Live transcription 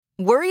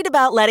Worried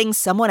about letting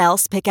someone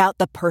else pick out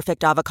the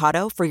perfect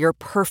avocado for your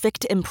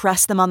perfect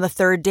impress them on the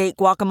third date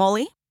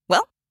guacamole?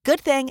 Well, good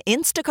thing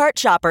Instacart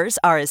shoppers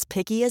are as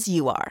picky as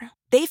you are.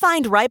 They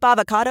find ripe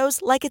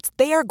avocados like it's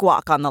their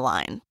guac on the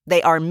line.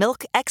 They are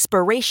milk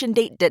expiration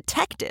date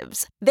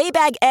detectives. They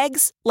bag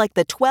eggs like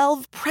the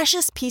 12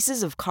 precious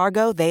pieces of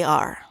cargo they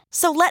are.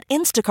 So let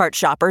Instacart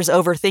shoppers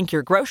overthink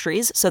your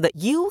groceries so that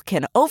you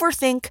can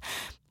overthink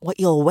what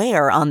you'll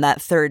wear on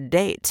that third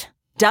date.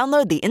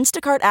 Download the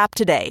Instacart app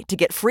today to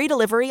get free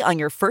delivery on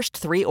your first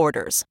 3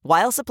 orders,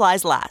 while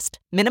supplies last.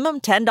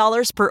 Minimum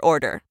 $10 per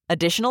order.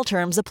 Additional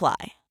terms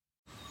apply.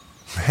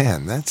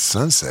 Man, that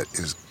sunset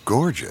is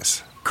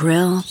gorgeous.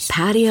 Grill,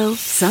 patio,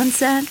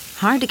 sunset.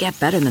 Hard to get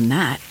better than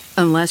that.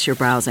 Unless you're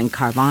browsing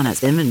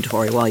Carvana's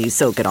inventory while you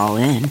soak it all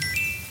in.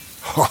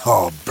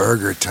 Oh,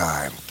 burger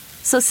time.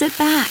 So sit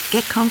back,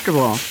 get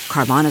comfortable.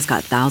 Carvana's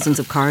got thousands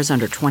of cars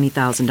under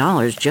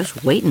 $20,000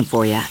 just waiting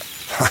for you.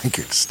 I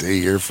could stay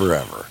here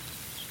forever.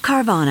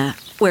 Carvana,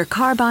 where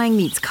car buying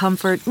meets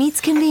comfort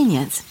meets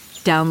convenience.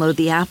 Download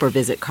the app or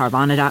visit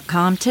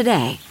Carvana.com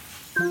today.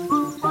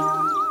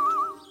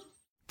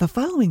 The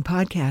following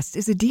podcast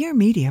is a Dear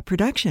Media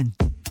production.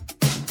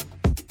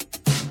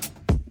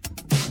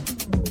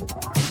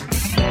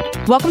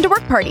 Welcome to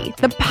Work Party,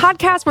 the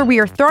podcast where we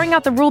are throwing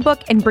out the rule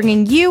book and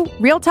bringing you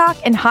real talk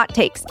and hot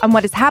takes on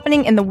what is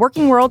happening in the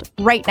working world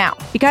right now,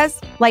 because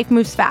life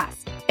moves fast.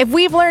 If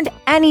we've learned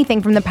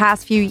anything from the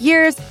past few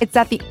years, it's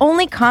that the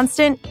only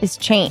constant is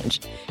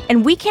change,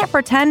 and we can't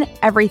pretend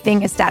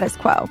everything is status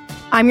quo.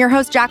 I'm your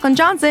host, Jacqueline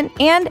Johnson,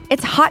 and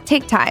it's Hot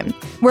Take Time,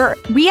 where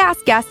we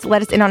ask guests to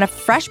let us in on a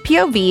fresh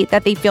POV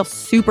that they feel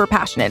super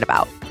passionate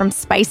about. From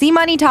spicy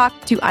money talk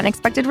to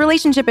unexpected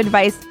relationship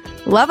advice,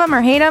 love them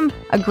or hate them,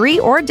 agree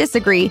or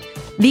disagree,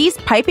 these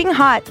piping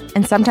hot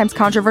and sometimes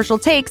controversial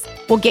takes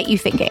will get you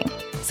thinking.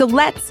 So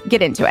let's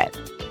get into it.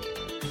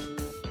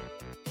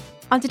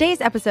 On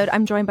today's episode,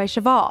 I'm joined by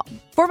Cheval,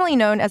 formerly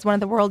known as one of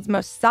the world's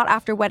most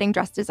sought-after wedding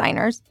dress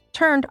designers,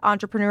 turned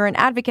entrepreneur and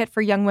advocate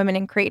for young women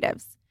and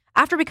creatives.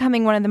 After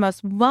becoming one of the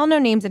most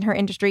well-known names in her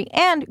industry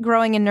and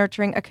growing and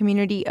nurturing a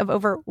community of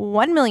over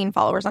 1 million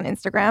followers on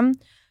Instagram,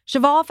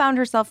 Cheval found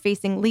herself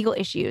facing legal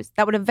issues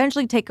that would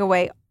eventually take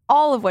away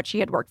all of what she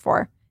had worked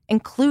for,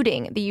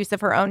 including the use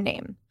of her own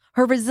name.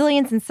 Her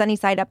resilience and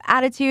sunny-side-up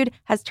attitude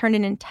has turned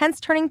an intense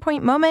turning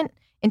point moment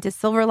into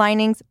silver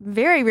linings,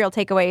 very real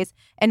takeaways,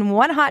 and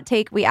one hot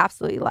take we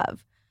absolutely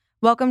love.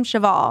 Welcome,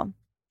 Cheval.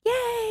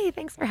 Yay!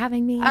 Thanks for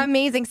having me.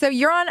 Amazing. So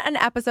you're on an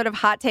episode of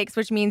Hot Takes,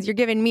 which means you're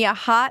giving me a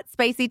hot,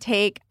 spicy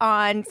take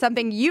on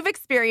something you've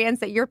experienced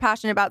that you're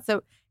passionate about.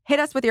 So hit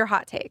us with your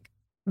hot take.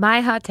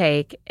 My hot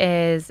take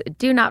is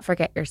do not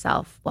forget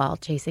yourself while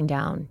chasing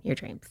down your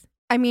dreams.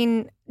 I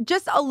mean,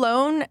 just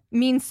alone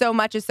means so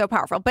much, is so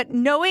powerful. But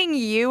knowing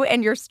you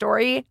and your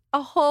story,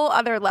 a whole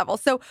other level.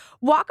 So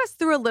walk us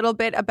through a little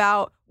bit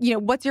about,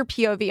 what's your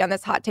POV on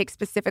this hot take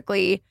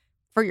specifically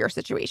for your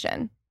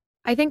situation?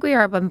 I think we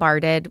are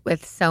bombarded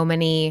with so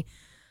many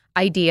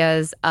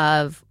ideas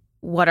of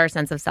what our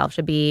sense of self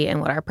should be and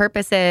what our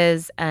purpose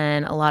is.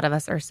 And a lot of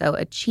us are so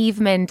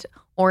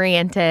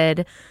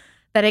achievement-oriented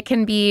that it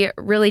can be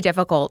really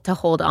difficult to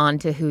hold on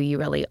to who you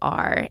really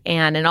are.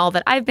 And in all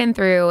that I've been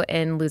through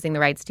in losing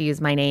the rights to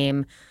use my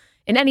name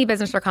in any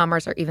business or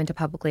commerce or even to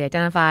publicly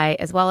identify,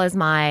 as well as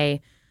my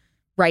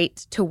right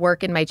to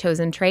work in my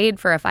chosen trade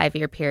for a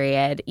 5-year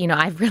period,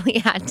 I've really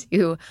had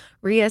to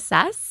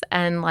reassess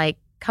and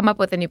come up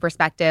with a new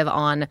perspective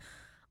on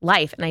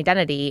life and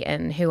identity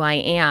and who I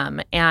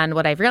am. And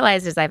what I've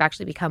realized is I've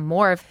actually become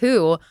more of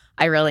who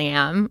I really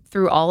am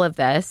through all of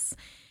this.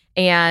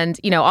 And,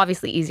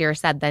 obviously easier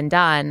said than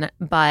done,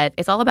 but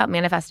it's all about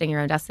manifesting your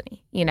own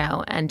destiny,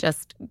 and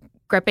just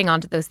gripping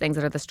onto those things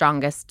that are the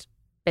strongest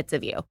bits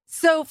of you.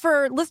 So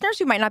for listeners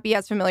who might not be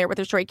as familiar with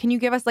your story, can you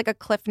give us a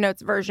Cliff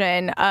Notes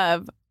version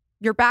of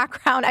your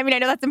background? I mean, I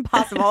know that's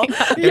impossible.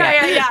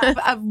 Yeah.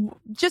 Of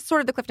just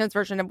sort of the Cliff Notes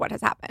version of what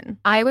has happened.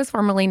 I was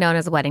formerly known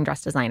as a wedding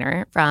dress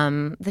designer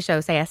from the show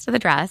Say Yes to the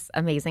Dress.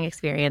 Amazing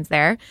experience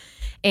there.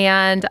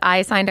 And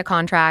I signed a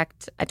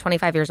contract at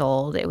 25 years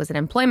old. It was an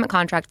employment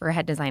contract for a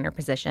head designer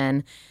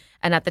position.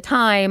 And at the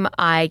time,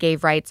 I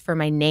gave rights for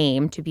my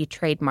name to be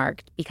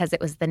trademarked because it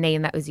was the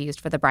name that was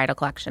used for the bridal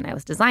collection I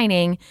was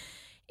designing.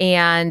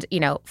 And,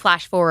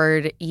 flash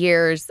forward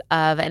years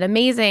of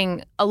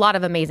a lot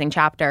of amazing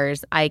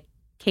chapters, I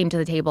came to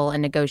the table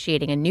and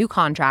negotiating a new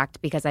contract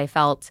because I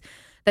felt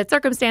that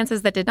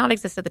circumstances that did not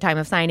exist at the time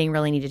of signing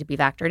really needed to be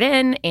factored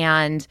in,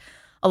 and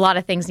a lot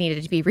of things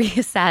needed to be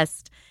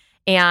reassessed.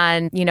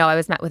 And, I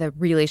was met with a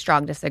really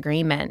strong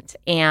disagreement.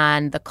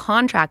 And the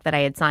contract that I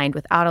had signed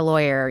without a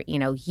lawyer,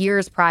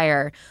 years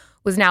prior,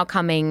 was now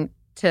coming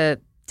to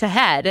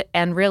head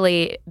and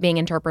really being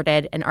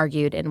interpreted and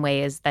argued in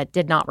ways that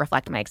did not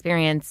reflect my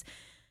experience.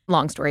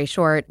 Long story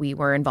short, we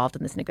were involved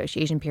in this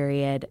negotiation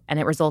period, and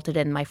it resulted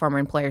in my former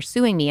employer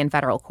suing me in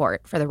federal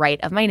court for the right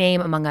of my name,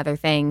 among other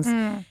things,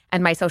 and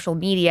my social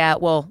media,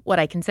 what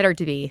I consider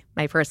to be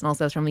my personal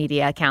social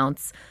media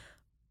accounts.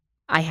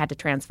 I had to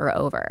transfer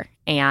over.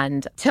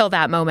 And till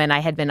that moment, I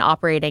had been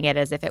operating it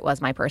as if it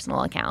was my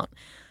personal account.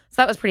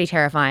 So that was pretty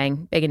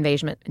terrifying. Big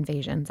invasion,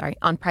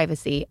 on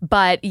privacy.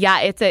 But yeah,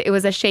 it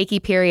was a shaky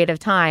period of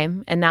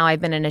time. And now I've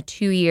been in a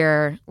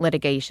 2-year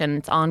litigation.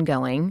 It's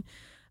ongoing.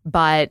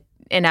 But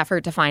in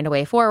effort to find a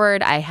way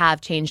forward, I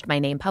have changed my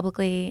name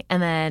publicly, and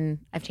then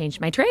I've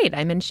changed my trade.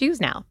 I'm in shoes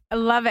now. I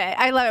love it.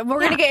 We're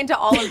going to get into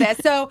all of this.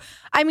 So,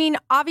 I mean,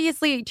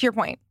 obviously, to your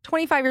point,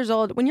 25 years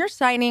old, when you're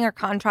signing a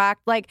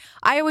contract, like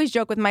I always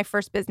joke with my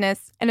first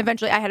business, and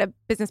eventually I had a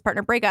business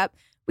partner breakup.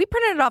 We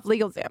printed it off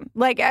LegalZoom.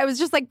 Like, I was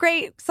just like,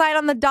 great, sign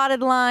on the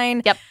dotted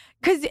line. Yep.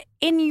 Because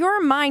in your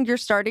mind, you're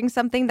starting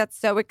something that's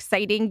so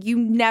exciting. You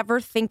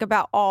never think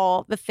about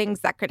all the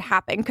things that could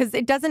happen because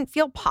it doesn't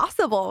feel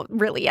possible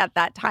really at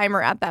that time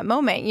or at that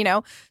moment, you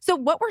know? So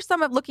what were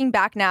some of, looking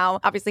back now,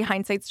 obviously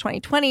hindsight's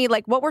 2020,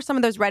 like what were some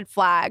of those red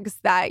flags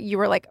that you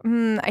were like,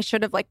 I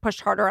should have like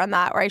pushed harder on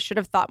that, or I should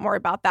have thought more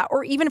about that?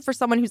 Or even for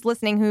someone who's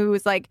listening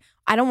who's like,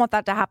 I don't want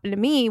that to happen to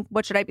me,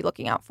 what should I be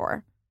looking out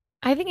for?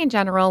 I think in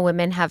general,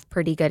 women have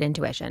pretty good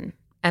intuition.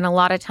 And a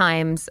lot of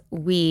times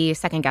we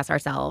second guess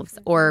ourselves,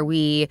 or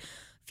we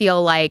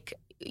feel like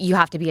you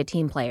have to be a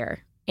team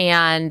player.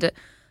 And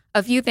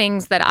a few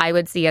things that I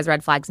would see as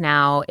red flags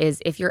now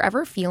is if you're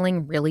ever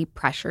feeling really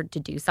pressured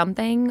to do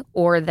something,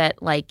 or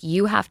that like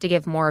you have to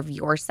give more of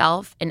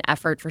yourself in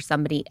effort for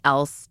somebody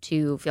else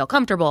to feel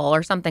comfortable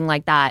or something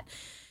like that,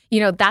 you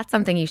know, that's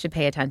something you should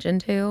pay attention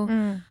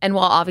to. And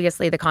while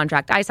obviously the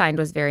contract I signed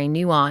was very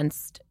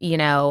nuanced, you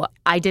know,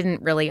 I didn't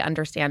really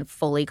understand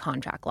fully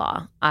contract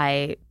law.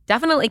 I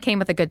definitely came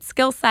with a good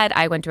skill set.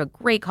 I went to a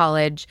great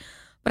college,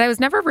 but I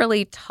was never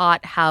really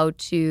taught how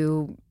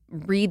to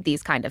read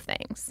these kind of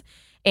things.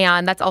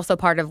 And that's also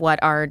part of what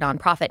our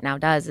nonprofit now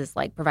does, is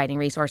like providing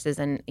resources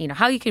and, you know,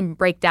 how you can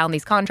break down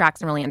these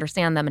contracts and really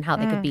understand them and how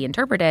they could be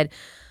interpreted.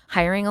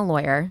 Hiring a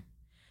lawyer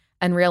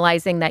and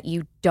realizing that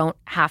you don't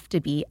have to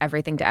be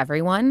everything to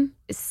everyone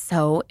is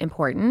so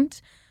important,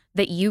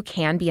 that you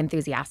can be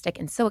enthusiastic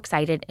and so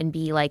excited and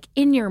be like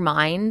in your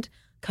mind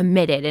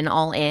committed and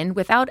all in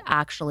without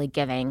actually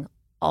giving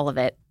all of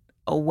it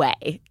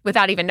away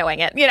without even knowing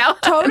it, you know?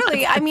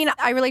 Totally. I mean,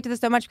 I relate to this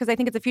so much because I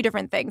think it's a few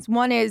different things.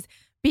 One is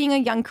being a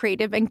young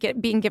creative and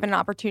being given an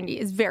opportunity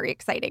is very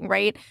exciting,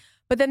 right?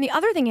 But then the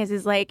other thing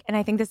is like, and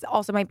I think this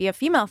also might be a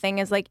female thing,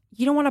 is like,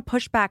 you don't want to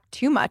push back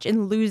too much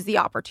and lose the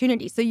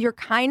opportunity. So you're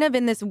kind of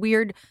in this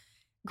weird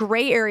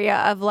gray area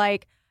of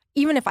like,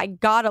 even if I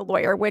got a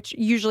lawyer, which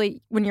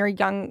usually when you're a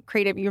young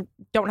creative, you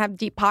don't have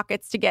deep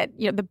pockets to get,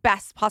 you know, the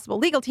best possible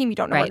legal team. You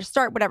don't know where to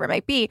start, whatever it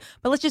might be.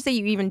 But let's just say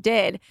you even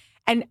did.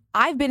 And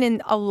I've been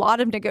in a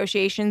lot of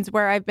negotiations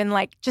where I've been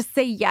like, just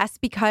say yes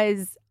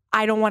because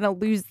I don't want to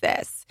lose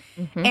this.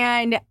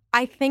 And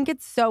I think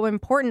it's so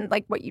important,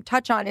 like what you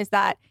touch on, is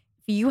that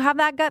if you have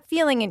that gut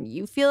feeling and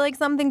you feel like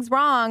something's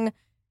wrong,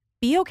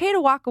 be okay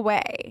to walk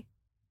away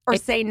or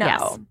say no.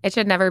 Yes. It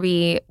should never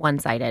be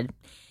one-sided.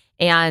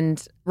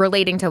 And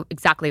relating to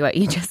exactly what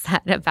you just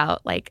said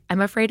about like,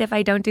 I'm afraid if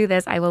I don't do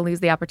this, I will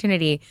lose the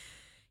opportunity.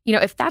 You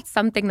know, if that's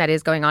something that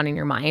is going on in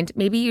your mind,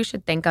 maybe you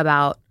should think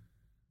about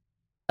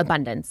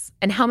abundance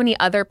and how many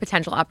other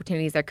potential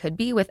opportunities there could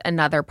be with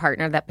another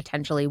partner that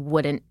potentially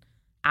wouldn't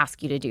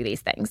ask you to do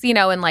these things, you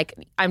know, and like,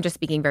 I'm just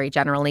speaking very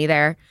generally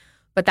there,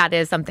 but that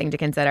is something to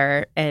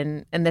consider.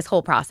 And this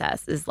whole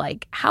process is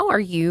like, how are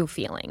you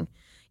feeling?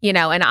 You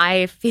know, and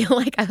I feel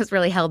like I was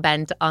really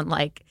hell-bent on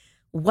like,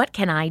 what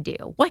can I do?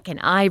 What can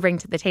I bring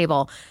to the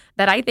table?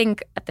 That I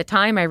think at the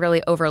time I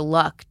really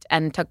overlooked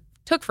and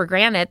took for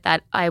granted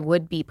that I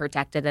would be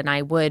protected and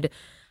I would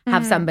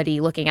have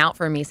somebody looking out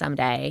for me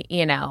someday,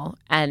 you know,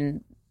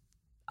 and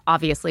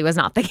obviously was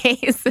not the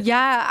case.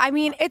 Yeah. I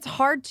mean, it's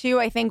hard too,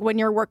 I think, when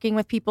you're working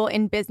with people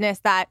in business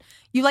that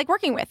you like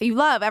working with, you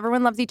love,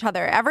 everyone loves each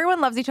other. Everyone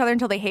loves each other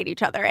until they hate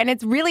each other. And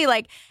it's really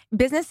like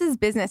business is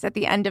business at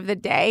the end of the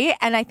day.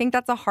 And I think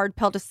that's a hard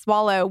pill to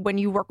swallow when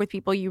you work with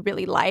people you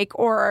really like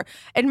or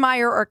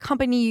admire, or a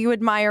company you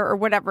admire, or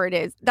whatever it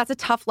is. That's a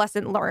tough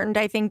lesson learned.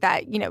 I think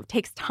that, you know,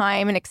 takes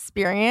time and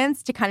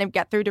experience to kind of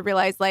get through, to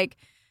realize like,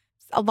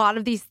 a lot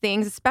of these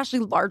things, especially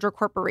larger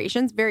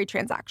corporations, very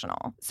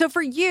transactional. So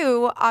for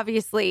you,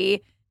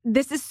 obviously,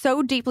 this is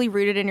so deeply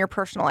rooted in your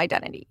personal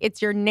identity.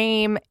 It's your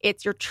name,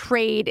 it's your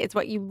trade, it's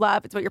what you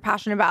love, it's what you're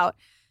passionate about.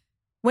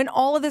 When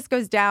all of this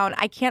goes down,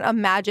 I can't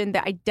imagine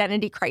the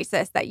identity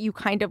crisis that you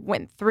kind of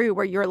went through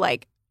where you're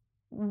like,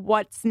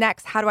 what's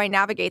next? How do I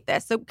navigate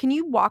this? So can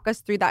you walk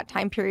us through that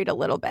time period a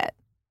little bit?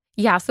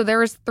 Yeah, so there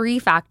was 3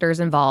 factors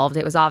involved.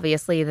 It was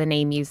obviously the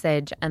name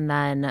usage, and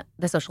then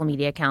the social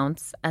media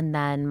accounts, and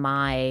then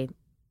my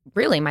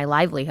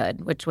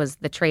livelihood, which was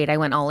the trade I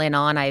went all in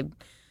on. I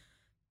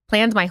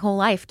planned my whole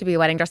life to be a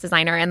wedding dress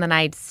designer, and then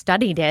I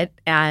studied it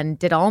and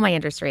did all my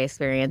industry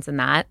experience in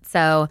that.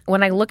 So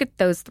when I look at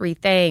those 3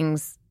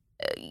 things,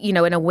 you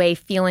know, in a way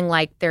feeling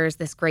like there's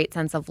this great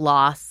sense of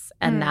loss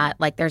and that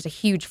like there's a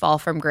huge fall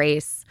from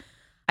grace,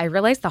 I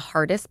realized the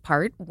hardest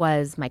part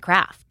was my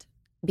craft,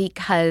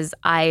 because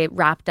I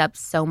wrapped up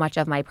so much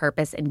of my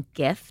purpose and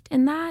gift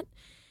in that.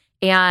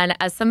 And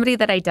as somebody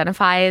that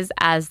identifies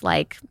as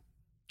like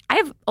I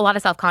have a lot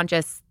of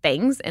self-conscious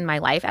things in my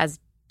life, as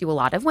do a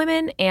lot of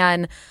women.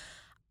 And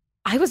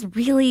I was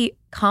really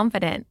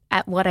confident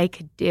at what I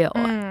could do.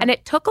 And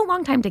it took a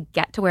long time to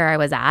get to where I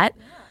was at.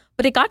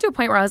 But it got to a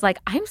point where I was like,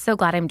 I'm so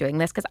glad I'm doing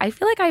this because I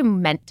feel like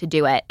I'm meant to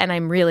do it and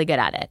I'm really good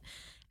at it.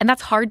 And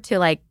that's hard to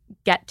like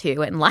get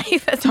to in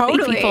life, as many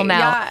people know.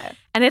 Yeah.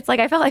 And it's like,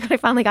 I felt like when I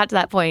finally got to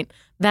that point,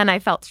 then I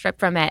felt stripped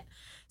from it.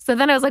 So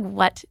then I was like,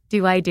 what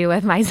do I do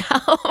with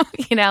myself?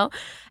 You know?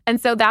 And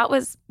so that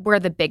was where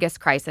the biggest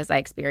crisis I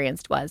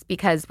experienced was,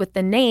 because with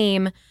the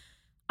name,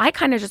 I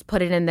kind of just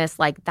put it in this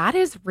like, that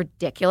is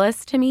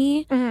ridiculous to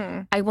me.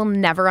 I will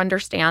never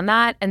understand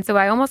that. And so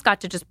I almost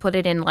got to just put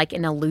it in like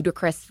in a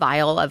ludicrous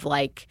file of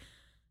like,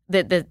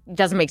 that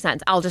doesn't make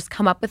sense. I'll just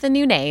come up with a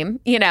new name,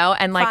 you know,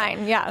 and like,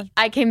 fine, yeah.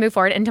 I can move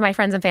forward into my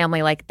friends and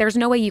family. Like, there's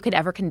no way you could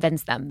ever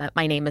convince them that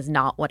my name is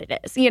not what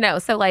it is, you know?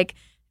 So like,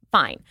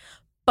 fine.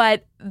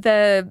 But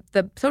the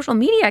social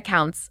media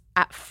accounts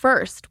at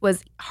first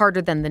was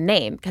harder than the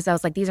name, because I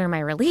was like, these are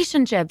my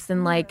relationships.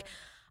 And like,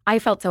 I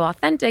felt so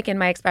authentic in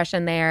my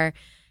expression there.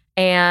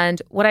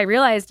 And what I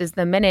realized is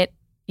the minute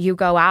you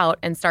go out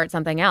and start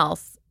something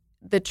else,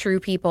 the true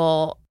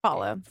people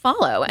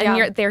follow,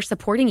 and they're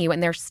supporting you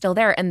and they're still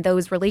there. And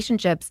those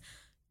relationships,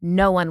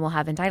 no one will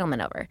have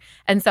entitlement over.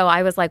 And so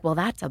I was like, well,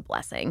 that's a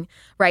blessing,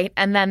 right?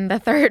 And then the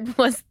third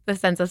was the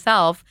sense of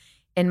self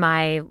in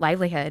my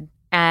livelihood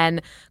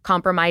and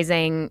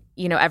compromising,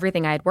 you know,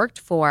 everything I had worked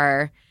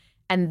for.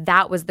 And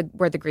that was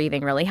where the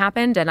grieving really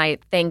happened. And I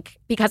think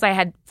because I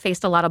had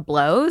faced a lot of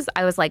blows,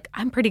 I was like,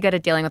 I'm pretty good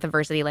at dealing with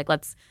adversity. Like,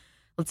 let's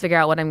figure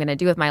out what I'm going to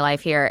do with my life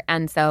here.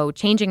 And so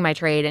changing my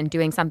trade and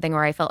doing something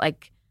where I felt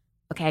like,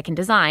 okay, I can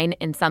design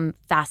in some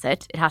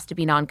facet. It has to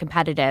be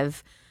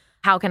non-competitive.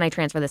 How can I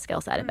transfer the skill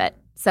set a bit?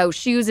 So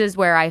shoes is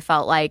where I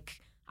felt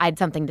like I had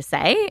something to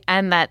say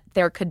and that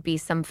there could be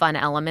some fun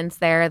elements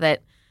there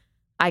that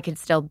I could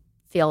still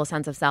feel a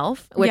sense of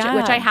self, which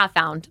I have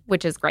found,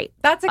 which is great.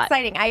 That's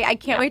exciting. I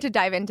can't wait to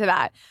dive into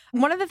that.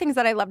 One of the things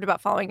that I loved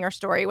about following your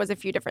story was a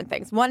few different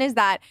things. One is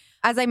that,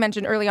 as I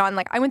mentioned early on,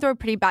 like I went through a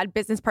pretty bad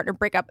business partner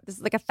breakup. This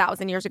is like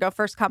 1,000 years ago,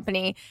 first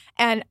company.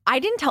 And I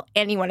didn't tell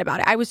anyone about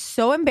it. I was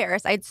so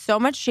embarrassed. I had so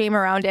much shame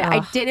around it.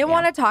 I didn't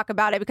want to talk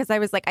about it because I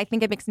was like, I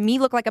think it makes me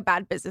look like a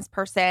bad business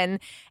person.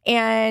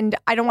 And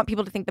I don't want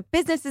people to think the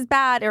business is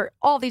bad or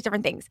all these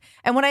different things.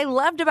 And what I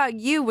loved about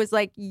you was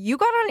like, you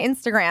got on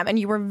Instagram and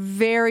you were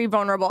very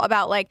vulnerable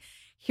about like,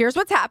 here's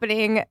what's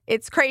happening.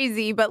 It's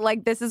crazy, but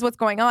like, this is what's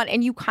going on.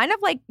 And you kind of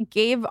like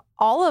gave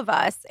all of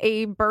us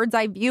a bird's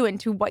eye view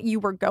into what you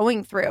were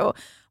going through,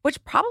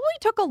 which probably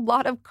took a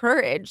lot of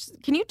courage.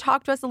 Can you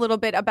talk to us a little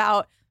bit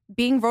about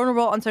being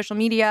vulnerable on social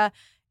media,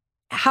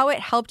 how it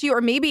helped you,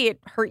 or maybe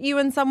it hurt you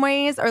in some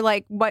ways, or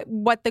like what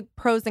the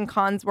pros and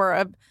cons were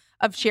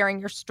of sharing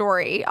your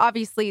story?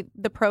 Obviously,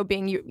 the pro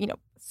being you know,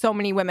 so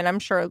many women, I'm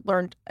sure,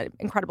 learned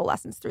incredible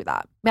lessons through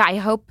that. Yeah, I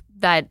hope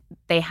that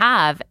they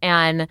have.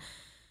 And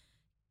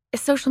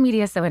social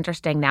media is so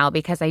interesting now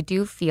because I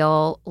do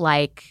feel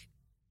like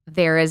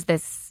there is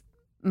this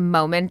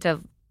moment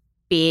of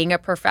being a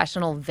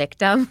professional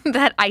victim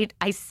that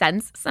I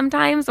sense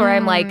sometimes where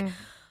I'm like,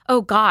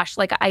 oh gosh,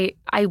 like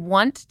I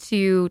want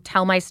to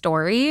tell my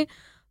story,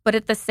 but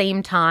at the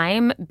same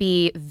time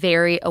be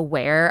very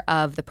aware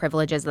of the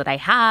privileges that I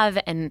have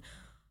and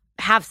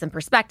have some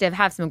perspective,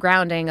 have some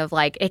grounding of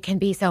like, it can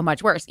be so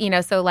much worse, you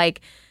know? So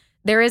like,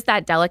 there is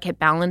that delicate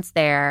balance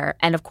there.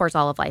 And of course,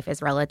 all of life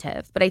is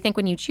relative. But I think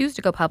when you choose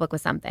to go public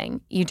with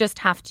something, you just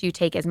have to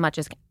take as much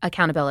as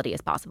accountability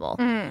as possible.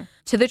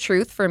 To the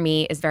truth for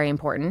me is very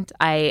important.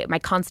 My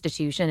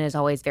constitution is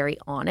always very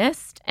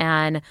honest.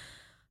 And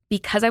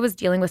because I was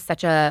dealing with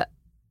such a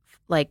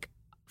like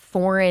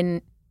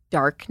foreign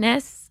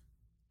darkness,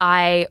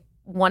 I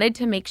wanted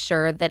to make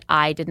sure that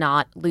I did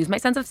not lose my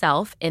sense of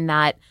self in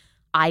that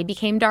I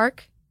became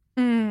dark.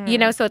 You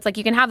know, so it's like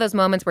you can have those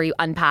moments where you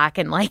unpack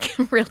and like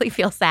really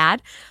feel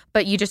sad,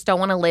 but you just don't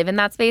want to live in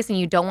that space and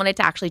you don't want it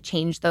to actually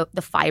change the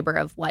fiber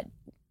of what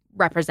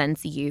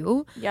represents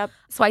you. Yep.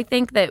 So I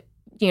think that,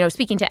 you know,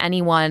 speaking to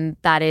anyone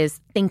that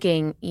is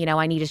thinking, you know,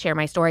 I need to share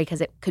my story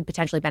because it could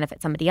potentially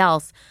benefit somebody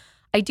else,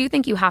 I do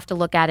think you have to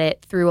look at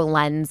it through a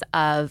lens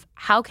of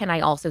how can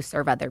I also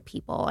serve other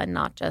people and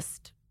not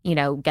just, you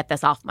know, get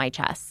this off my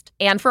chest.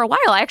 And for a while,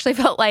 I actually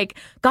felt like,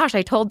 gosh,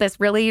 I told this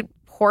really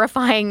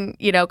horrifying,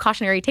 you know,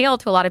 cautionary tale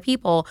to a lot of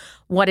people.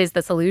 What is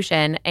the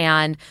solution?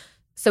 And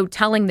so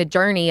telling the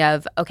journey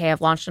of, okay,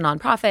 I've launched a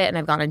nonprofit and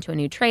I've gone into a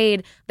new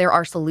trade. There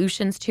are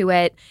solutions to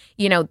it.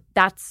 You know,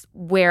 that's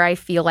where I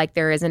feel like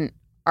there is an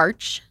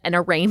arch and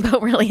a rainbow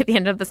really at the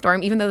end of the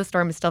storm, even though the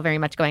storm is still very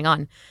much going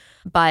on.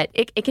 But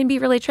it can be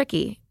really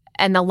tricky.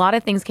 And a lot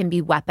of things can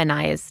be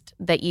weaponized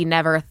that you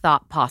never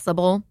thought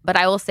possible. But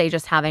I will say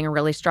just having a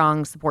really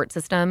strong support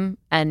system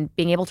and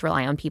being able to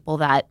rely on people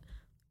that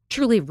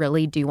truly,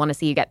 really do want to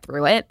see you get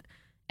through it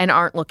and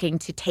aren't looking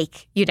to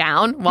take you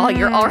down while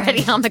you're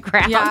already on the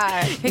ground.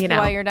 Yeah, kick you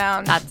while you're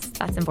down.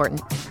 That's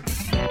important.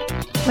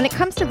 When it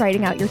comes to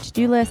writing out your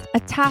to-do list, a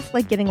task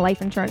like getting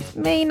life insurance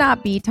may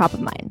not be top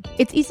of mind.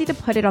 It's easy to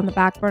put it on the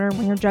back burner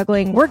when you're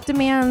juggling work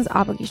demands,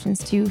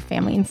 obligations to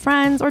family and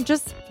friends, or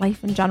just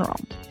life in general.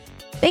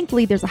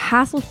 Thankfully, there's a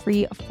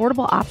hassle-free,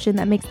 affordable option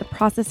that makes the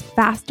process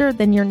faster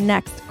than your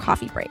next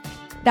coffee break.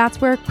 That's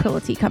where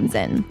Quility comes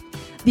in.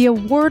 The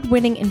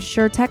award-winning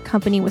insurtech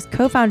company was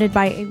co-founded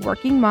by a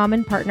working mom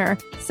and partner,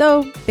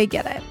 so they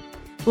get it.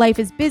 Life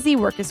is busy,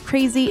 work is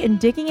crazy, and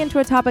digging into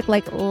a topic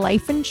like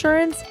life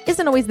insurance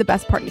isn't always the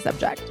best party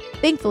subject.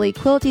 Thankfully,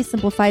 Quility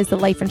simplifies the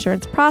life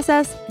insurance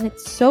process, and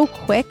it's so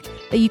quick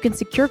that you can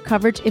secure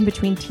coverage in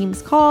between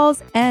Teams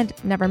calls and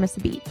never miss a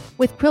beat.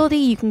 With Quility,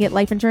 you can get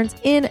life insurance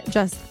in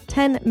just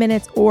 10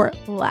 minutes or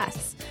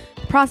less.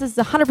 The process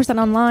is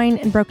 100% online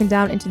and broken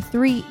down into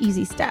 3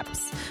 easy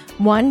steps.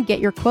 1, get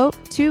your quote.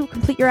 2,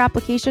 complete your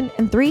application.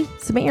 And 3,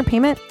 submit your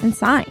payment and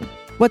sign.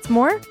 What's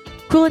more,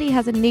 Quility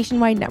has a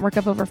nationwide network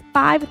of over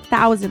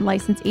 5,000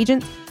 licensed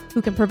agents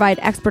who can provide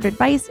expert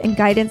advice and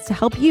guidance to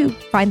help you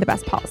find the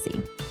best policy.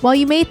 While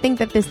you may think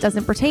that this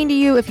doesn't pertain to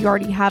you if you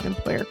already have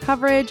employer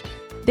coverage,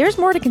 there's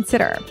more to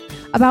consider.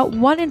 About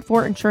 1 in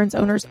 4 insurance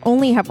owners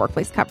only have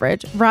workplace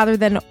coverage rather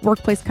than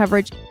workplace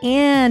coverage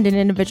and an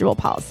individual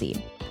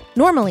policy.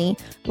 Normally,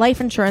 life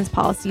insurance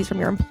policies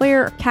from your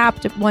employer are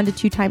capped at 1 to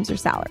 2 times your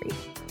salary.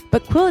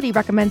 But Quility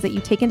recommends that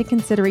you take into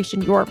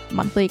consideration your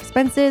monthly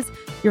expenses,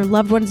 your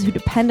loved ones who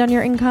depend on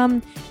your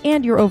income,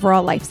 and your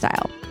overall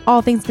lifestyle.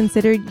 All things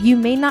considered, you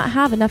may not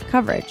have enough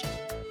coverage.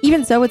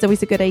 Even so, it's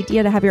always a good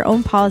idea to have your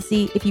own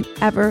policy if you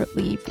ever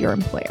leave your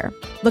employer.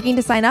 Looking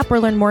to sign up or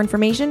learn more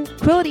information?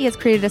 Quility has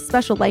created a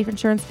special life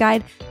insurance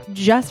guide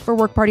just for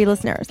Work Party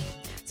listeners.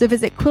 So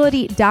visit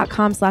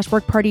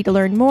Quility.com/workparty to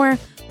learn more.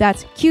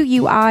 That's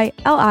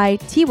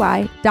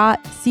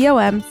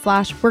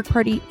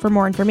QUILITY.com/workparty for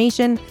more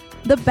information.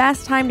 The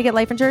best time to get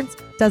life insurance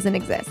doesn't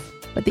exist,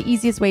 but the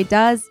easiest way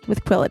does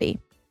with Quility.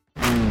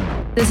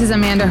 This is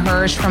Amanda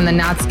Hirsch from the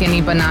Not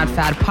Skinny But Not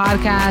Fat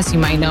podcast. You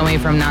might know me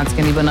from Not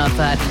Skinny But Not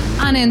Fat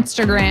on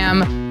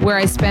Instagram, where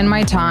I spend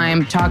my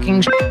time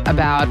talking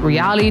about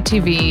reality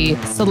TV,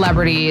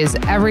 celebrities,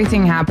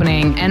 everything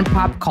happening, and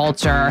pop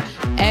culture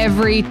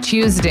every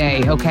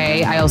Tuesday,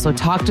 okay? I also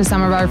talk to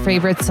some of our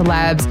favorite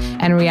celebs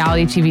and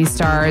reality TV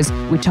stars.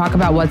 We talk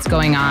about what's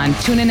going on.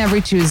 Tune in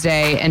every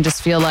Tuesday and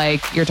just feel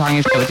like you're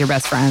talking with your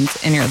best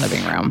friends in your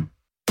living room.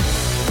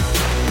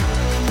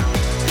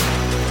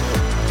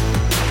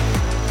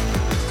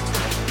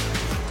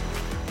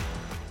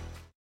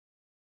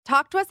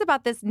 Talk to us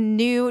about this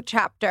new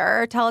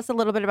chapter. Tell us a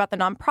little bit about the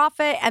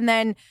nonprofit and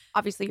then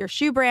obviously your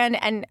shoe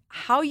brand and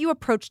how you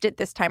approached it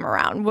this time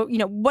around. What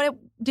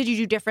did you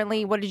do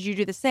differently? What did you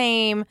do the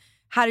same?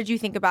 How did you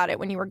think about it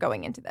when you were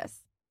going into this?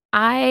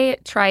 I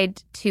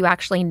tried to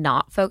actually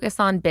not focus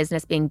on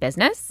business being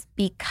business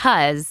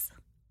because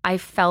I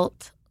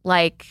felt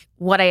like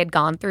what I had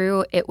gone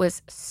through, it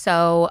was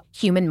so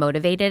human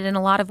motivated in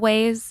a lot of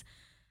ways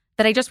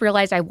that I just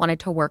realized I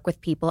wanted to work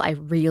with people I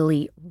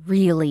really,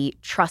 really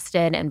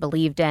trusted and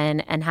believed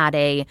in and had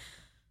a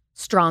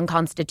strong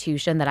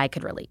constitution that I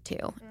could relate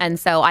to. And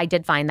so I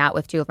did find that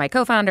with 2 of my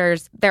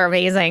co-founders. They're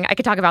amazing. I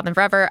could talk about them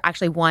forever.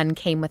 Actually, one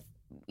came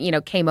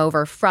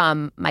over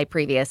from my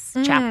previous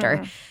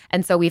chapter.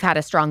 And so we've had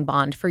a strong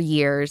bond for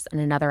years.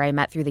 And another I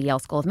met through the Yale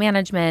School of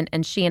Management.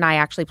 And she and I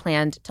actually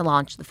planned to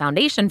launch the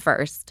foundation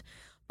first,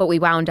 but we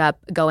wound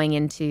up going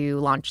into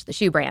launch the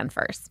shoe brand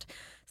first.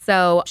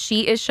 So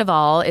She is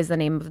Cheval is the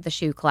name of the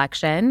shoe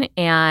collection.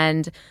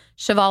 And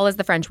Cheval is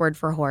the French word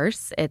for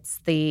horse. It's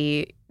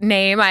the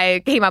name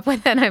I came up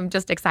with and I'm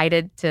just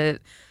excited to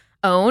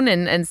own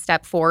and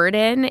step forward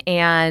in.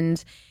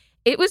 And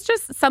it was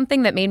just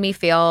something that made me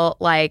feel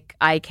like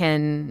I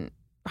can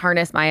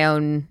harness my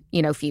own,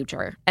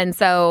 future. And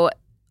so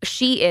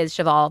She is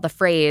Cheval, the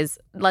phrase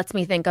lets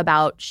me think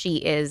about she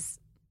is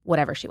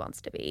whatever she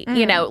wants to be,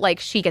 like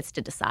she gets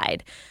to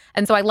decide.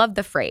 And so I love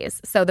the phrase.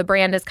 So the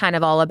brand is kind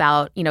of all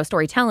about,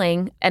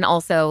 storytelling and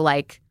also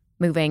like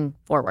moving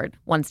forward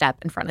one step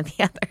in front of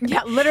the other.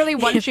 Yeah, literally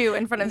one shoe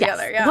in front of the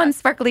other. Yeah. One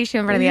sparkly shoe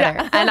in front of the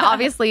other. And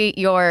obviously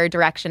your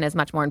direction is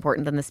much more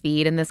important than the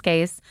speed in this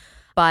case.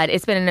 But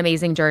it's been an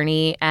amazing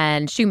journey,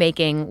 and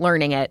shoemaking,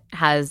 learning it,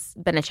 has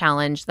been a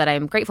challenge that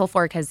I'm grateful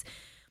for because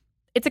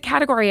it's a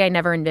category I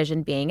never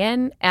envisioned being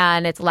in,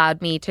 and it's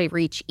allowed me to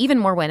reach even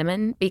more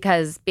women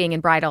because being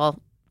in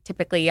bridal,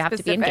 typically you have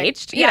to be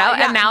engaged,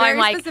 and now I'm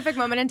like specific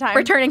moment in time,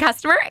 returning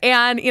customer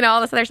and, all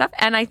this other stuff.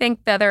 And I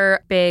think the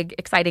other big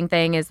exciting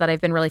thing is that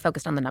I've been really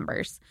focused on the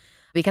numbers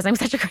because I'm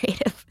such a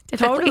creative.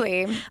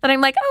 Totally. That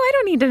I'm like, I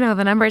don't need to know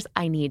the numbers.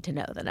 I need to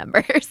know the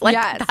numbers.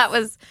 That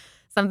was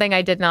something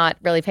I did not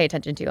really pay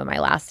attention to in my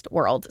last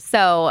world.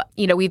 So,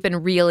 we've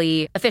been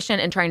really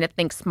efficient in trying to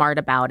think smart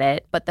about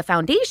it. But the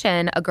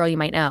foundation, A Girl You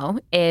Might Know,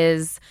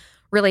 is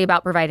really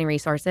about providing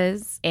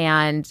resources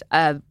and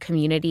a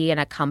community and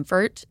a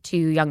comfort to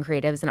young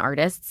creatives and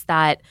artists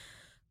that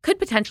could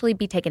potentially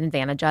be taken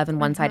advantage of in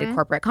one-sided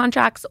corporate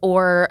contracts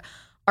or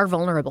are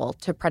vulnerable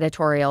to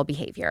predatory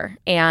behavior.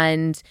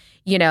 And,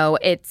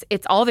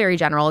 it's all very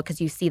general because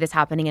you see this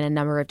happening in a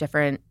number of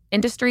different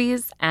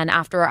industries. And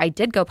after I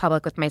did go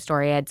public with my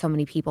story, I had so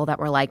many people that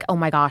were like, oh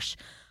my gosh,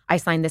 I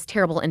signed this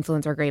terrible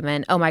influencer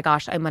agreement. Oh my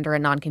gosh, I'm under a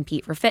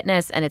non-compete for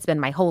fitness and it's been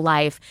my whole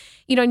life.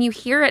 And you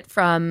hear it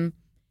from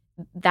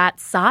that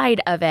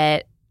side of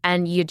it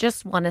and you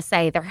just want to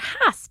say there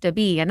has to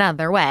be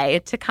another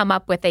way to come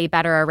up with a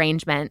better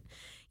arrangement.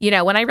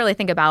 When I really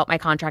think about my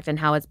contract and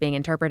how it's being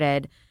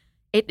interpreted,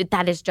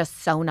 that is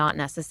just so not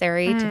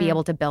necessary to be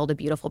able to build a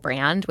beautiful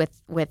brand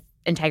with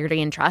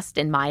integrity and trust,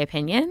 in my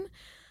opinion.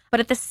 But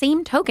at the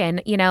same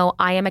token,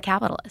 I am a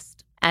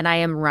capitalist and I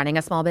am running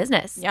a small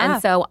business. Yeah.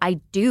 And so I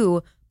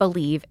do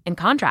believe in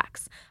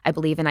contracts. I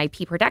believe in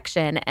IP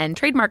protection and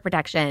trademark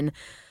protection.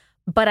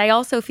 But I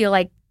also feel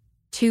like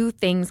two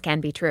things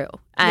can be true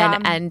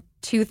and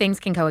two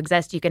things can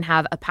coexist. You can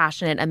have a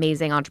passionate,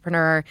 amazing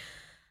entrepreneur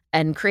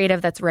and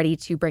creative that's ready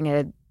to bring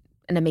an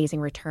amazing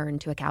return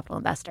to a capital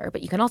investor.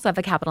 But you can also have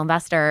a capital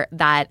investor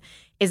that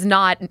is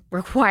not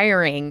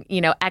requiring,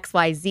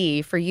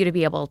 XYZ for you to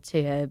be able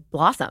to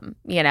blossom,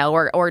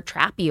 or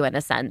trap you in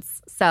a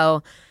sense.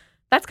 So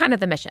that's kind of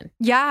the mission.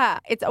 Yeah.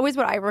 It's always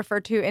what I refer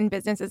to in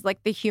business as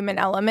like the human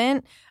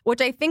element,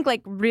 which I think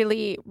like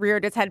really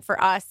reared its head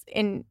for us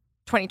in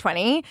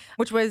 2020,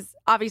 which was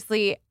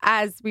obviously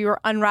as we were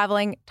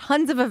unraveling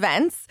tons of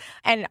events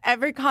and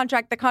every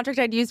contract, the contract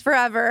I'd used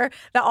forever,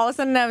 that all of a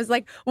sudden I was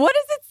like, what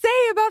does it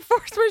say about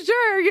force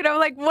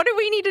majeure? What do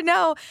we need to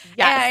know?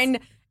 Yes. And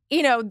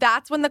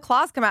that's when the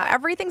claws come out.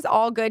 Everything's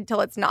all good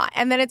till it's not.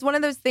 And then it's one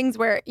of those things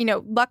where,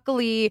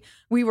 luckily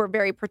we were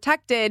very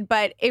protected,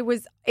 but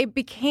it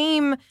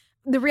became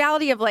the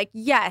reality of like,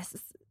 yes,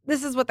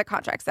 this is what the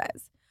contract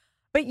says.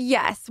 But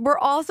yes, we're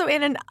also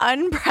in an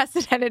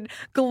unprecedented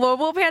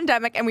global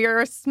pandemic and we are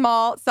a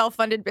small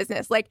self-funded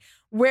business. Like,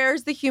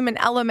 where's the human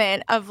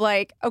element of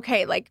like,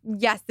 okay, like,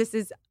 yes, this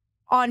is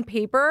on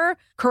paper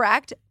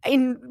correct,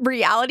 in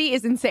reality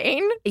is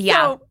insane.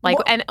 Yeah.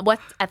 So, and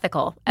what's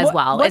ethical as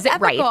well? Is it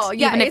ethical? Right?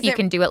 Yeah. Even if you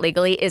can do it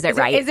legally, is it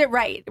right? Is it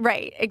right?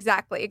 Right.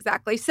 Exactly.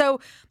 So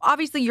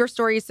obviously your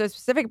story is so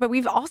specific, but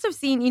we've also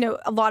seen,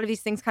 a lot of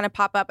these things kind of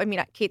pop up. I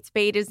mean, Kate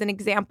Spade is an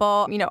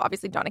example,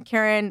 obviously Donna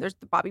Karen, there's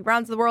the Bobby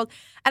Browns of the world.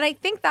 And I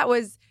think that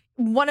was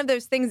one of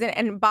those things,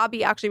 and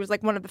Bobby actually was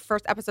like one of the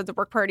first episodes of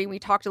Work Party. We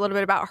talked a little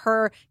bit about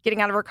her getting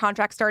out of her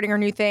contract, starting her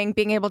new thing,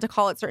 being able to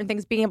call it certain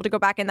things, being able to go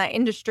back in that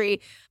industry.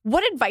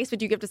 What advice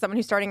would you give to someone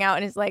who's starting out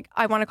and is like,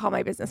 I want to call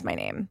my business my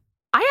name?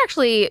 I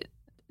actually,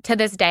 to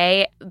this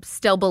day,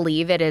 still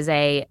believe it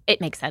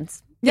makes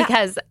sense. Yeah.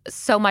 Because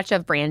so much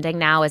of branding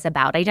now is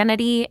about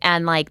identity,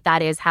 and like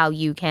that is how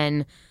you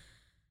can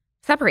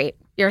separate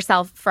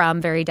yourself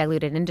from very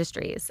diluted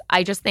industries.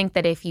 I just think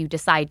that if you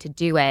decide to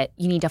do it,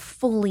 you need to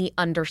fully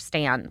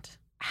understand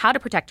how to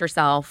protect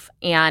yourself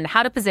and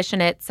how to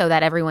position it so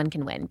that everyone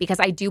can win. Because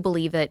I do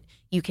believe that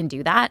you can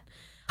do that.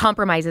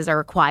 Compromises are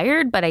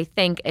required, but I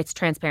think it's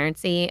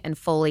transparency and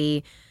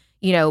fully,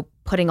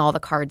 putting all the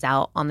cards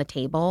out on the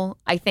table.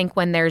 I think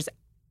when there's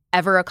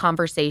ever a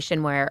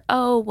conversation where,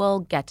 oh,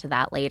 we'll get to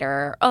that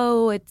later,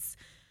 oh, it's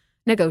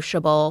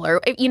negotiable, or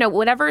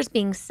whatever is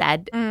being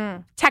said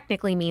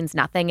technically means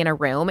nothing in a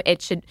room. It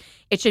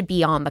should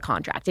be on the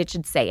contract. It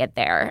should say it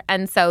there.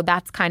 And so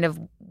that's kind of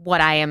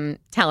what I am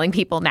telling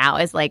people now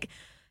is like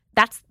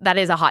that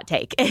is a hot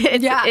take.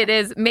 It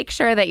is make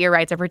sure that your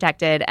rights are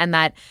protected and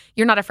that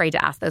you're not afraid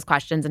to ask those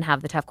questions and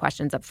have the tough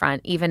questions up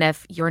front, even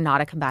if you're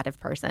not a combative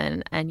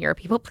person and you're a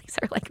people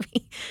pleaser like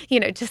me.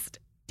 Just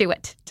do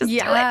it. Just do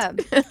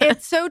it.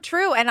 It's so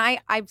true. And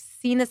I've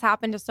seen this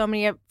happen to so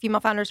many female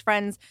founders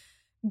friends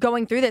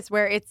going through this,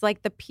 where it's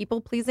like the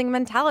people-pleasing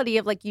mentality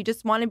of like, you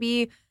just want to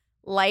be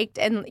liked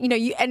and,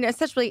 and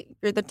especially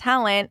you're the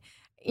talent,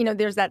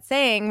 there's that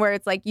saying where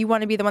it's like, you want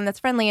to be the one that's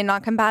friendly and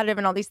not combative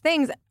and all these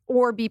things,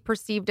 or be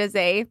perceived as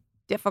a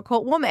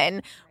difficult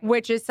woman,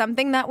 which is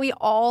something that we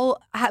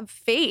all have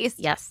faced.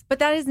 Yes. But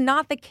that is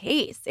not the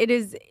case. It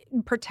is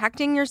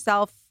protecting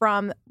yourself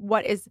from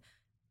what is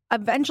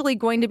eventually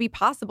going to be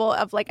possible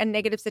of like a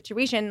negative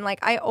situation. Like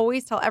I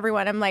always tell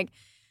everyone, I'm like,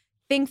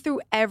 think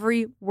through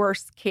every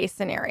worst case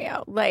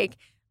scenario. Like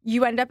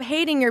you end up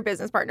hating your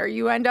business partner,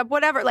 you end up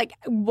whatever, like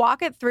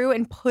walk it through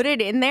and put it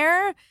in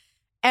there,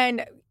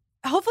 and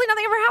hopefully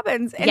nothing ever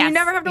happens and you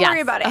never have to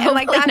worry about it. And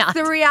like that's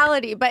the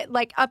reality. But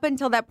like up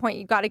until that point,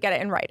 you got to get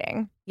it in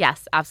writing.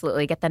 Yes,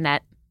 absolutely. Get the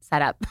net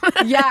set up.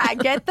 Yeah,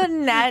 get the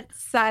net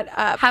set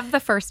up. Have the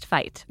first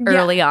fight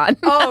early on.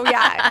 Oh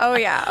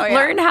yeah.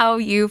 Learn how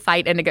you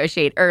fight and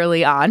negotiate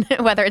early on,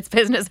 whether it's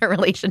business or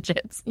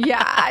relationships.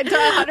 Yeah,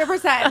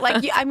 100%.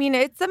 Like,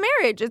 it's a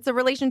marriage. It's a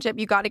relationship.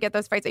 You got to get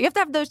those fights. You have to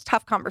have those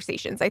tough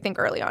conversations, I think,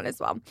 early on as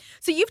well.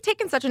 So you've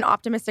taken such an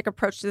optimistic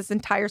approach to this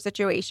entire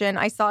situation.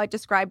 I saw it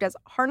described as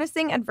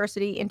harnessing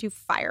adversity into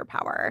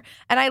firepower.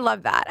 And I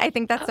love that. I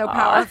think that's so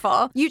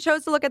powerful. You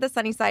chose to look at the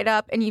sunny side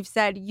up, and you've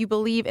said you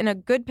believe in a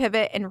good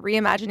pivot and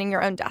reimagining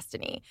your own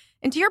destiny.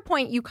 And to your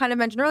point, you kind of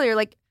mentioned earlier,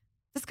 like,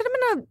 this could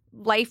have been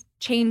a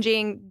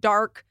life-changing,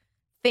 dark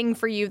thing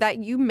for you that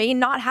you may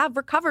not have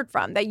recovered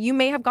from, that you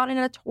may have gone in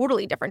a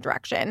totally different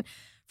direction.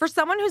 For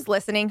someone who's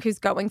listening, who's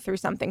going through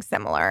something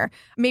similar,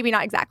 maybe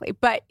not exactly,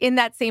 but in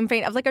that same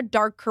vein of like a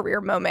dark career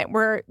moment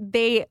where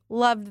they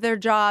loved their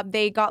job,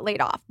 they got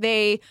laid off,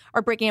 they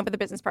are breaking up with a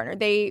business partner,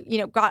 they,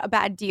 got a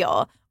bad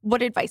deal.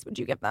 What advice would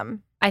you give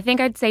them? I think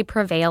I'd say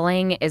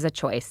prevailing is a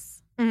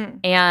choice. Mm-hmm.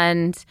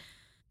 And,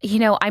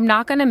 I'm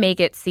not going to make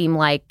it seem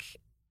like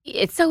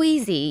it's so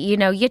easy.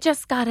 You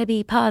just got to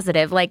be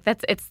positive. Like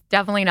it's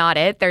definitely not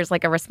it. There's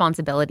like a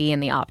responsibility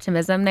and the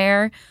optimism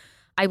there.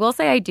 I will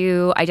say I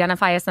do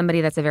identify as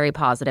somebody that's a very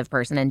positive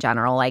person in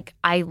general. Like,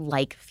 I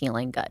like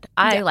feeling good.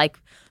 I like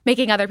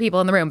making other people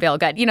in the room feel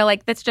good.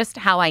 That's just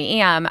how I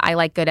am. I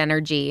like good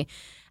energy.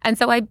 And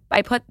so I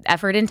put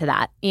effort into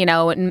that,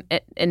 in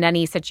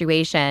any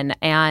situation.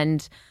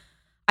 And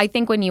I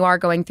think when you are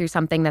going through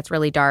something that's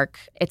really dark,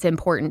 it's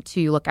important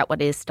to look at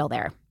what is still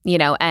there,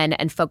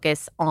 and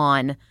focus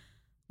on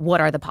what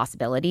are the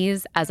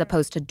possibilities as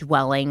opposed to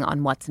dwelling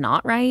on what's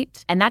not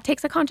right. And that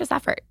takes a conscious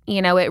effort.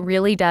 It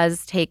really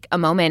does take a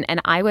moment.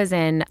 And I was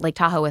in Lake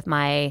Tahoe with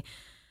my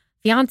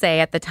fiance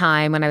at the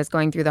time when I was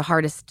going through the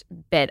hardest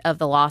bit of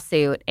the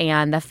lawsuit.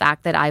 And the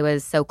fact that I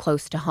was so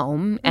close to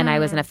home and I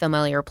was in a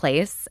familiar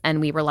place and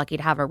we were lucky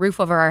to have a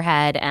roof over our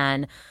head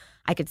and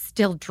I could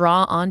still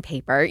draw on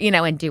paper,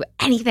 and do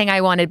anything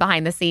I wanted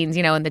behind the scenes,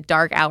 in the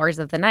dark hours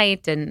of the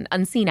night and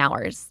unseen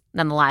hours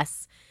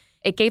nonetheless.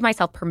 It gave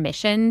myself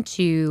permission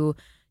to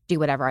do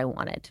whatever I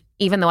wanted,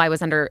 even though I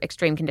was under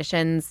extreme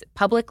conditions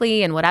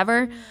publicly and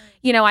whatever.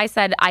 I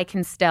said I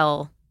can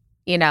still,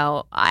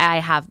 I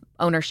have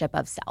ownership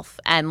of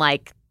self. And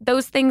like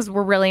those things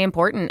were really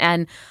important.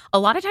 And a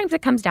lot of times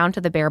it comes down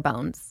to the bare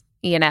bones,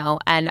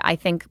 and I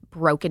think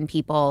broken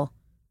people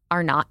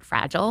are not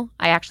fragile.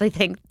 I actually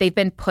think they've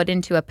been put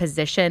into a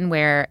position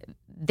where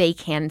they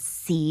can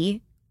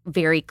see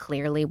very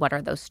clearly what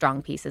are those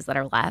strong pieces that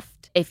are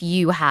left. If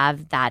you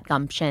have that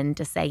gumption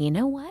to say, you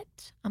know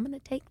what, I'm going to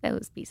take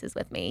those pieces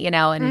with me,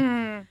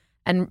 and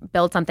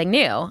build something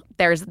new.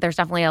 There's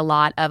definitely a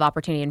lot of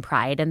opportunity and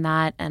pride in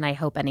that. And I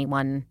hope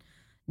anyone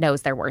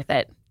knows they're worth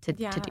it to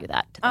do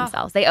that to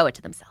themselves. They owe it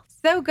to themselves.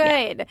 So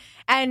good. Yeah.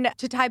 And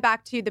to tie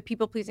back to the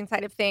people-pleasing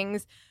side of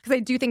things, because I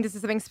do think this is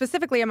something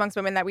specifically amongst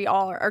women that we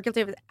all are guilty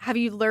of. Have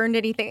you learned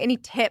anything, any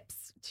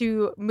tips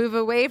to move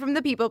away from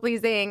the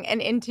people-pleasing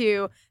and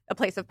into a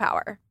place of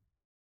power?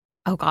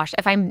 Oh gosh,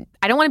 I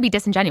don't want to be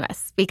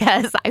disingenuous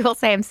because I will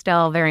say I'm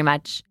still very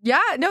much. Yeah,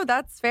 no,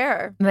 that's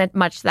fair.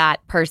 Much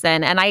that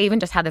person. And I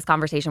even just had this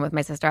conversation with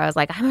my sister. I was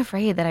like, I'm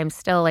afraid that I'm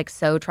still like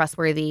so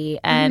trustworthy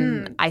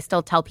and I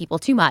still tell people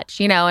too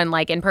much, and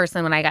like in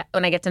person when I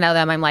get to know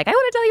them, I'm like, I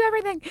want to tell you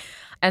everything.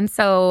 And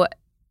so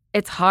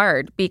it's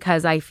hard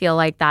because I feel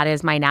like that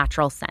is my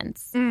natural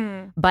sense.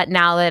 But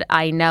now that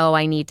I know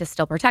I need to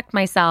still protect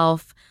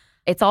myself,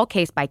 it's all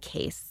case by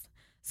case.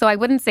 So I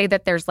wouldn't say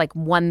that there's like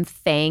one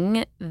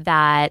thing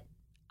that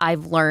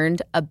I've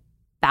learned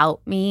about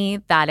me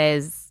that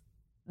is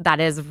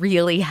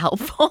really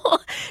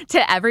helpful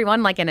to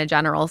everyone, like in a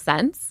general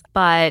sense.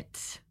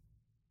 But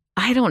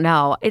I don't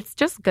know. It's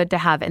just good to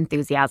have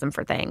enthusiasm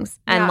for things.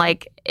 And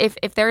like if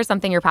there is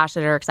something you're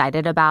passionate or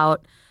excited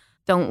about,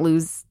 don't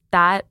lose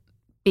that,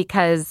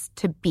 because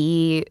to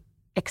be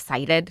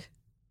excited,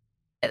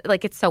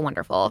 like it's so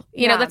wonderful.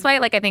 You know, that's why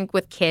like I think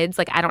with kids,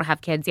 like I don't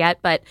have kids yet,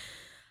 but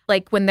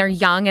like when they're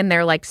young and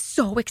they're like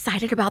so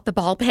excited about the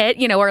ball pit,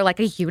 or like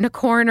a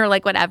unicorn or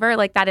like whatever,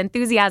 like that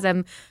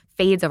enthusiasm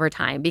fades over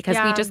time because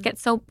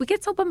we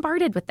get so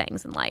bombarded with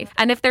things in life.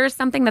 And if there's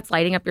something that's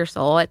lighting up your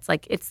soul, it's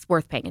like it's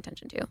worth paying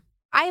attention to.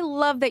 I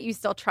love that you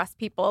still trust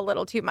people a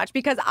little too much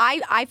because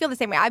I feel the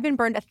same way. I've been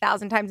burned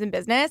 1,000 times in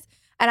business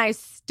and I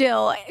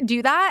still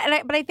do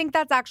that. But I think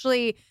that's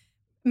actually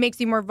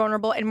makes you more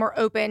vulnerable and more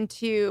open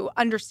to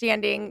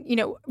understanding,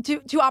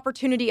 to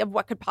opportunity of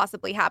what could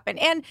possibly happen.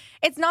 And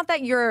it's not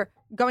that you're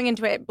going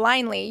into it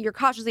blindly, you're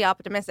cautiously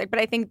optimistic, but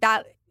I think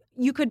that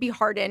you could be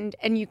hardened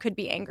and you could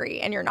be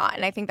angry and you're not.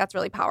 And I think that's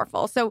really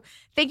powerful. So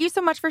thank you so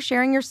much for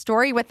sharing your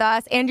story with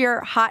us and your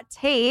hot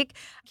take.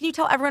 Can you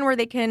tell everyone where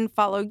they can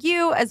follow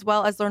you as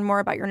well as learn more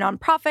about your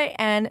nonprofit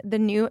and the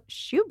new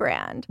shoe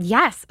brand?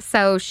 Yes.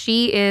 So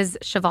she is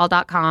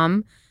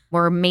Cheval.com.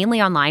 We're mainly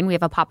online. We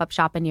have a pop-up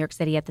shop in New York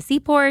City at the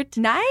Seaport.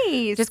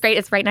 Nice. Just great.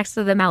 It's right next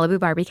to the Malibu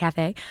Barbie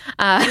Cafe.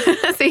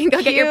 So you can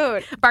go get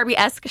your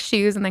Barbie-esque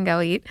shoes and then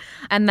go eat.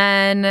 And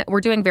then we're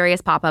doing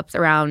various pop-ups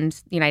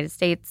around the United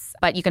States.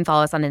 But you can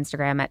follow us on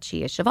Instagram at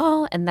She Is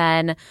Cheval. And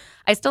then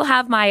I still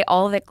have my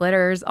All That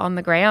Glitters on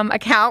the Gram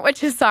account,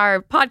 which is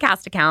our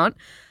podcast account.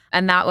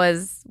 And that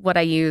was what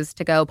I used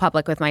to go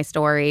public with my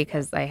story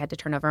because I had to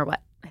turn over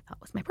what I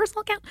thought was my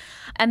personal account.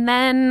 And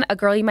then A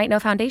Girl You Might Know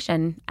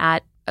Foundation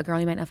at A Girl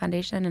You Might Know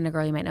Foundation and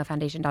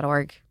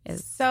agirlyoumightknowfoundation.org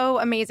is so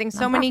amazing.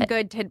 So many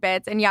good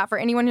tidbits. And for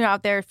anyone who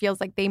out there feels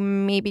like they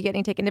may be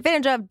getting taken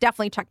advantage of,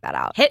 definitely check that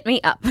out. Hit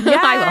me up. Yes.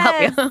 I will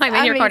help you. I'm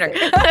in your corner.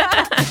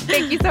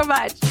 Thank you so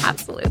much.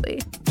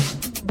 Absolutely.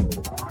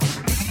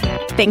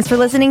 Thanks for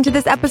listening to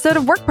this episode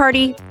of Work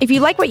Party. If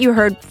you like what you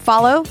heard,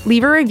 follow,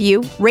 leave a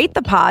review, rate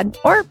the pod,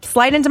 or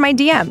slide into my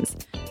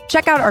DMs.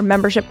 Check out our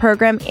membership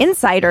program,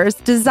 Insiders,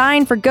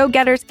 designed for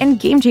go-getters and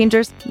game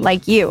changers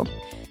like you.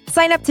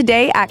 Sign up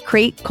today at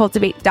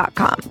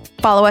createcultivate.com.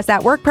 Follow us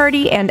at Work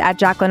Party and at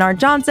Jacqueline R.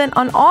 Johnson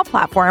on all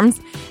platforms.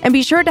 And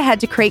be sure to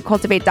head to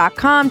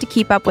createcultivate.com to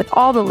keep up with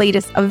all the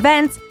latest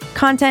events,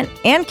 content,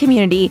 and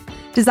community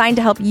designed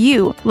to help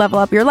you level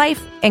up your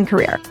life and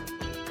career.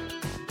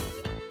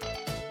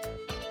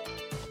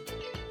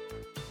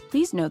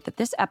 Please note that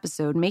this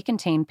episode may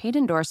contain paid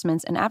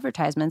endorsements and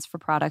advertisements for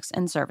products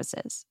and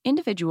services.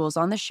 Individuals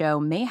on the show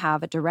may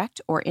have a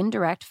direct or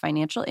indirect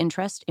financial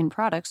interest in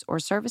products or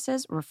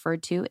services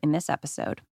referred to in this episode.